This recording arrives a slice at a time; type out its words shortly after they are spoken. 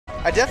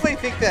I definitely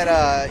think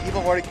that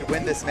Evil Morty could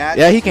win this match.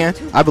 Yeah, he can.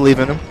 I believe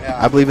in him.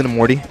 Yeah. I believe in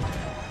Morty.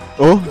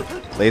 Oh,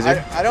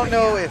 laser. I don't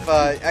know if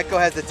Echo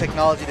has the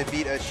technology to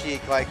beat a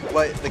Sheik, like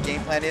what the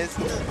game plan is.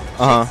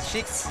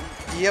 Sheik's,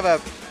 you have a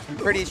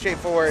pretty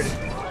straightforward.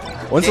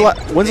 When's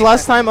the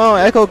last time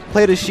Echo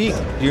played a Sheik?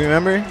 Do you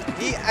remember?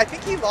 I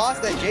think he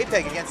lost at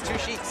JPEG against 2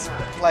 Sheiks,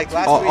 like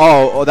last week.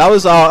 Oh, that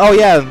was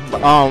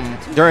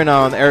during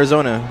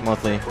Arizona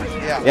monthly.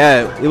 Yeah.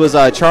 Yeah, it was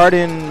Chard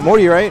and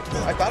Morty, right?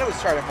 I thought it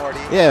was Chard and Morty.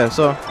 Yeah,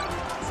 so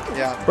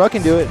yeah, bro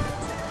can do it.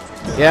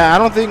 Yeah, I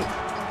don't think.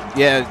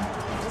 Yeah,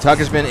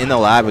 Tucker's been in the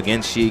lab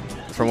against Sheik,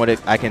 from what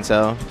I can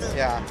tell.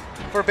 Yeah,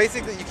 for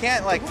basically you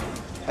can't like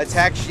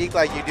attack Sheik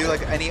like you do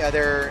like any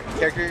other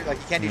character. Like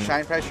you can't do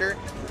shine pressure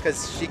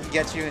because she can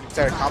get you and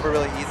start a combo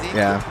really easy.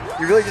 Yeah.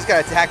 You really just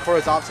gotta attack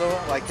horizontal,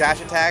 like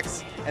dash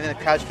attacks, and then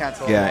crouch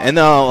cancel. Yeah, and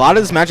a lot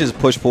of this match is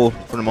push pull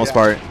for the most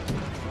part.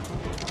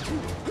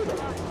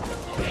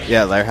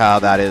 Yeah, like how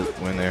that is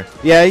when they're.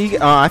 Yeah,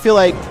 I feel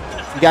like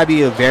you gotta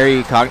be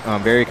very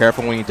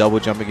careful when you double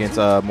jump against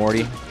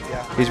Morty.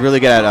 Yeah. He's really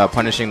good at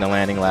punishing the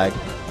landing lag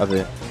of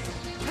it.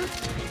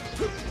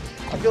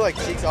 I feel like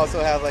Sheiks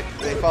also have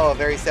they follow a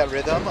very set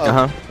rhythm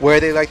of where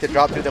they like to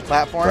drop through the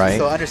platform. Right.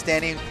 So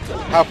understanding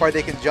how far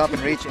they can jump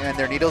and reach and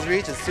their needles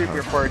reach is super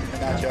important in the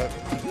matchup.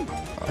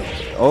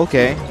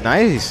 Okay,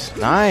 nice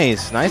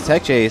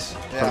tech chase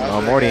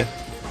from Morty. Good.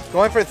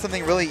 Going for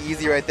something really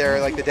easy right there,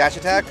 like the dash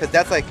attack, because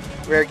that's like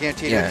rare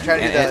guaranteed. Yeah,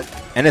 trying to do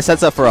and it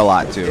sets up for a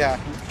lot too. Yeah,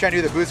 trying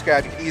to do the boost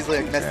grab, you can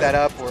easily mess that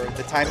up, or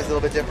the time is a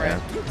little bit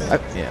different.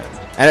 Yeah.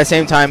 At the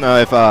same time,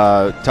 if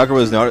Tucker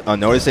was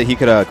noticed it, he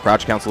could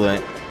crouch cancel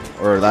it,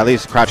 or at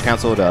least crouch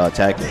cancel the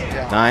tech.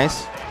 Yeah.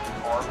 Nice.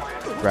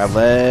 Grab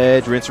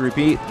ledge, rinse and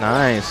repeat.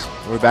 Nice.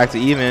 We're back to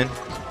even.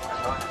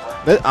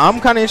 But I'm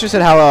kind of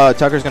interested how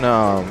Tucker's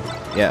gonna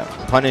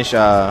punish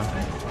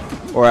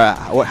or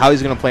how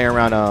he's gonna play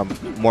around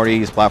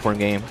Morty's platform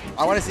game.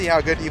 I want to see how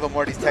good Evil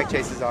Morty's tech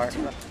chases are.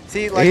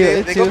 See, like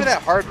they go for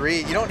that hard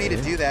read. You don't need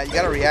to do that. You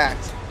gotta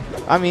react.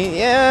 I mean,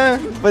 yeah,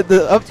 but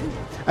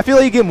I feel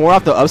like you get more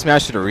off the up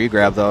smash to the read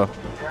grab though.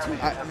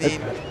 I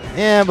mean,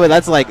 yeah, but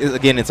that's like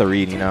again, it's a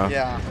read, you know.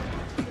 Yeah.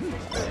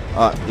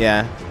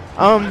 Yeah.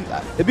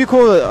 It'd be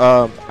cool.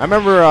 I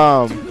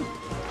remember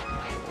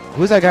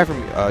who's that guy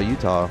from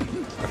Utah?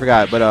 I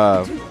forgot,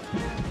 but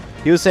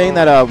he was saying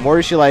that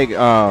Morty should like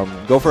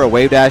go for a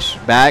wave dash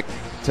back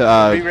to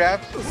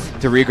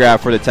regrab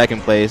for the tech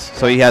in place,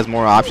 so he has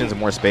more options and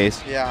more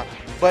space. Yeah,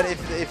 but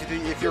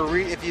if you're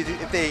reading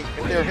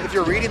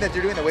that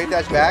you're doing the wave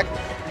dash back,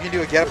 you can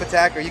do a get up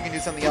attack or you can do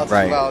something else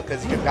as well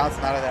because you can bounce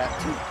them out of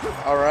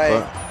that. All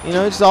right. But, you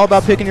know, it's all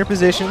about picking your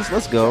positions.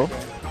 Let's go.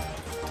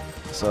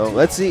 So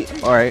let's see.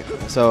 All right.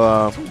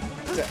 So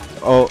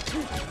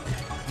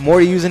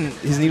Morty using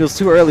his needles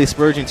too early,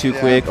 spurging too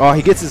quick. Oh,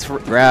 he gets his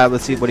grab.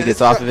 Let's see what he gets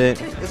off of it.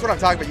 This is what I'm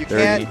talking about. You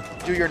can't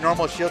do your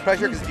normal shield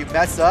pressure because if you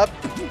mess up,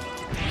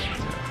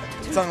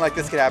 something like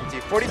this could happen to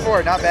you.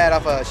 44, not bad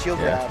off a shield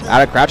grab.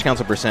 Out of crouch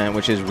cancel %,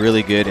 which is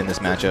really good in this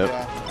matchup.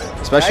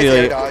 Yeah.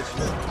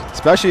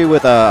 Especially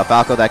with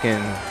Falco that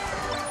can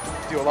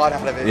do a lot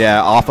out of it.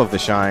 Yeah, off of the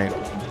shine.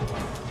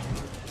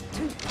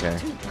 Okay.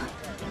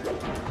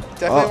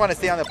 Definitely want to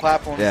stay on the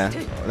platform. Yeah.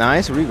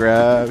 Nice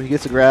regrab. He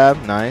gets a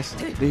grab. Nice.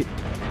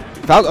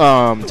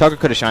 Tucker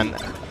could have shined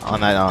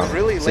on that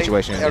really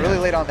situation. Late, really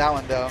late on that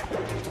one though.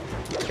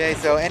 Okay,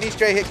 so any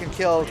straight hit can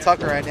kill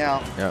Tucker right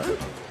now. Yeah.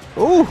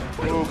 Ooh.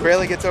 Ooh,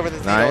 barely gets over the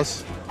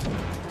needles.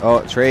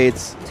 Oh,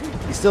 trades.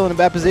 He's still in a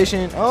bad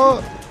position.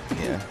 Oh.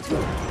 Yeah.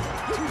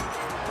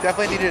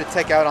 Definitely needed to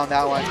tech out on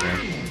that one.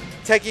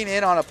 Teching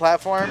in on a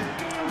platform.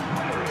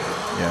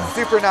 Yeah.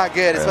 Super not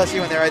good, especially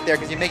when they're right there,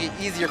 because you make it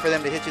easier for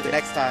them to hit you the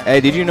next time.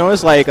 Hey, did you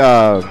notice like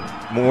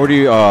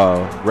Morty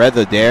read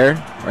the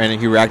dare and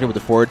he reacted with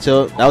the forward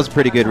tilt? That was a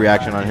pretty good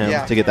reaction on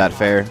him to get that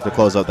fair to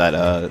close out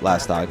that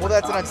last stock. Well,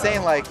 that's what I'm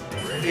saying. Like,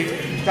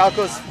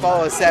 Falco's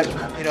follow a set,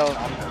 you know,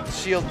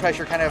 shield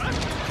pressure kind of.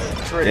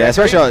 Yeah,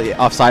 especially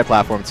off side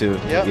platform too.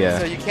 Yep. Yeah.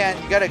 So you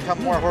got to come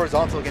more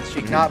horizontal against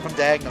Sheik, not from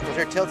diagonal, because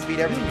their tilts beat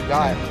everything you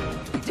got.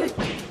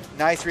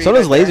 Nice read. So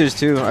does lasers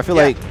too. I feel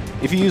like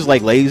if you use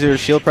like laser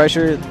shield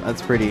pressure,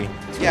 that's pretty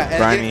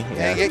grimy.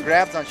 And get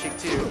grabs on Sheik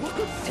too.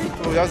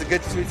 Ooh, that was a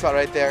good sweet spot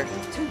right there.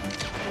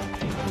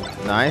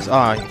 Nice. Oh,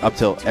 up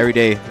tilt every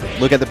day.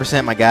 Look at the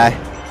 %, my guy.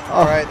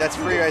 All right, that's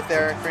free right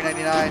there. Free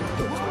 99.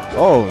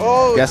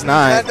 Oh, guess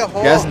not.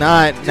 Guess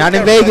not. Not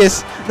in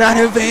Vegas. Not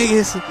in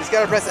Vegas. Just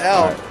gotta press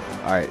L.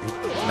 All right.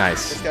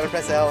 Nice. Just gotta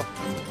press L.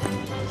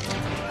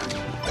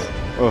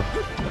 Oh.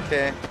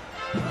 Okay.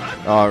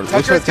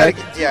 Tucker's got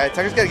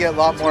to get a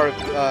lot more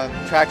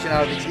traction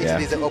out of each of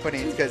these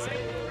openings because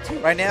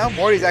right now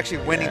Morty's actually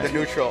winning the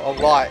neutral a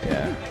lot.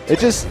 Yeah. It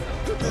just,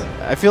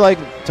 I feel like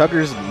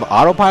Tucker's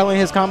autopiloting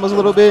his combos a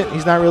little bit.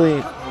 He's not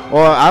really.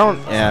 Well, I don't.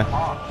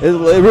 Yeah.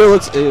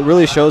 It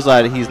really shows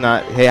that he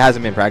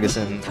hasn't been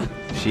practicing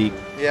Sheik.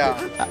 Yeah.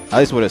 At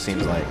least what it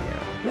seems like.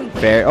 Yeah.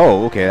 Fair.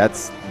 Oh, okay.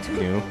 That's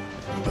new.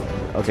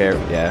 Okay.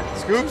 Yeah.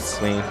 Scoops.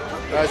 Clean.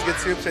 That was good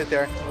scoops right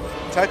there.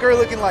 Tucker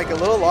looking like a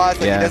little lost,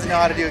 like he doesn't know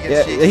how to do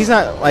against Sheik. He's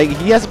not, like,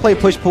 he has to play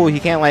push-pull. He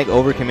can't, like,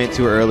 overcommit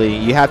too early.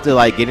 You have to,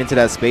 like, get into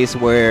that space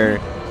where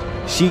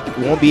Sheik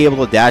won't be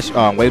able to dash,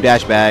 wave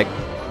dash back,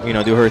 you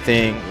know, do her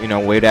thing, you know,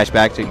 wave dash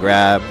back to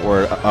grab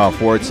or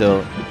forward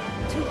tilt.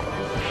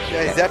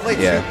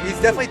 Yeah, he's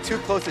definitely too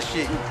close to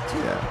Sheik.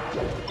 Yeah.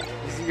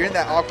 You're in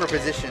that awkward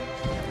position.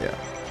 Yeah.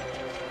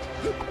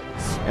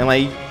 And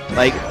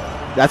like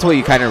that's what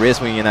you kind of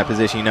risk when you're in that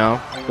position, you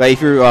know. Like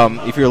if you're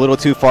a little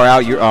too far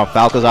out, your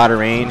Falco's out of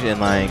range, and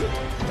like,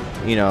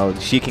 you know,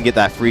 she can get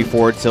that free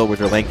forward tilt with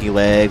her lanky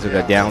legs or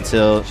the down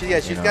tilt.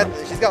 She's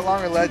got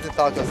longer legs than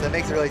Falco, so that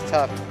makes it really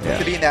tough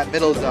to be in that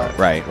middle zone.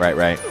 Right.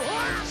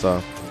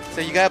 So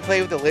you gotta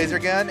play with the laser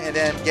gun and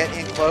then get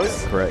in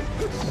close. Correct.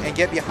 And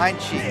get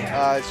behind Sheik.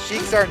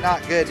 Sheiks are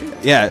not good.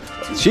 Yeah,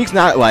 Sheik's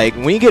not, like,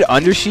 when you get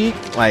under Sheik,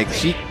 like,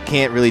 Sheik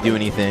can't really do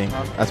anything.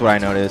 That's what I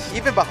noticed.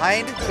 Even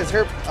behind, because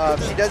her,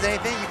 if she does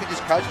anything, you can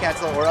just crouch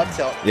cancel or up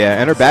tilt.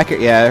 Yeah, and her back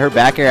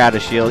air out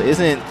of shield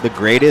isn't the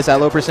greatest at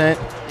low percent.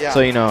 Yeah. So,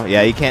 you know,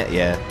 you can't,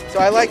 So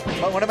I like,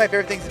 one of my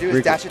favorite things to do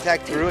is dash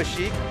attack through a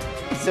Sheik,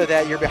 so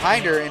that you're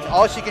behind her, and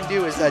all she can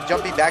do is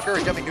jumping backer or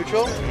jumping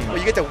neutral. But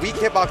you get the weak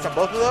hitbox on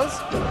both of those.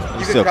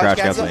 You can crouch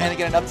cancel and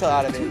get an up tilt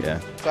out of it. Yeah.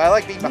 So I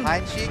like being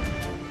behind Sheik,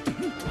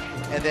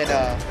 and then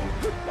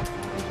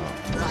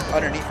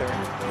underneath her.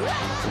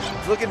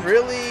 It's looking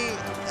really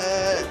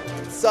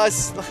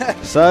sus.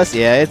 Sus,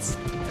 yeah.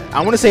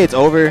 I want to say it's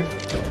over,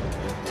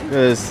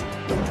 because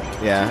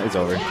it's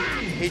over.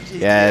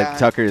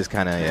 Tucker is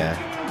kind of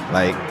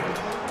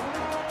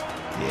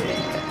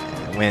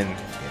when.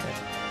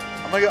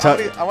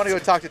 I want to go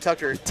talk to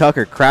Tucker.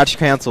 Tucker, crouch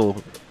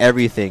cancel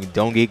everything.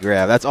 Don't get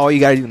grabbed. That's all you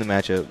got to do in the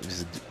matchup.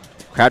 Just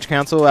crouch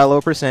cancel at low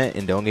percent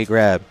and don't get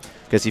grabbed.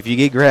 Because if you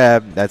get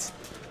grabbed, that's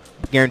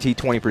guaranteed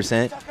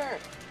 20%.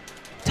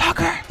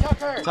 Tucker.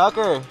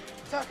 Tucker.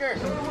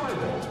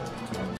 Tucker.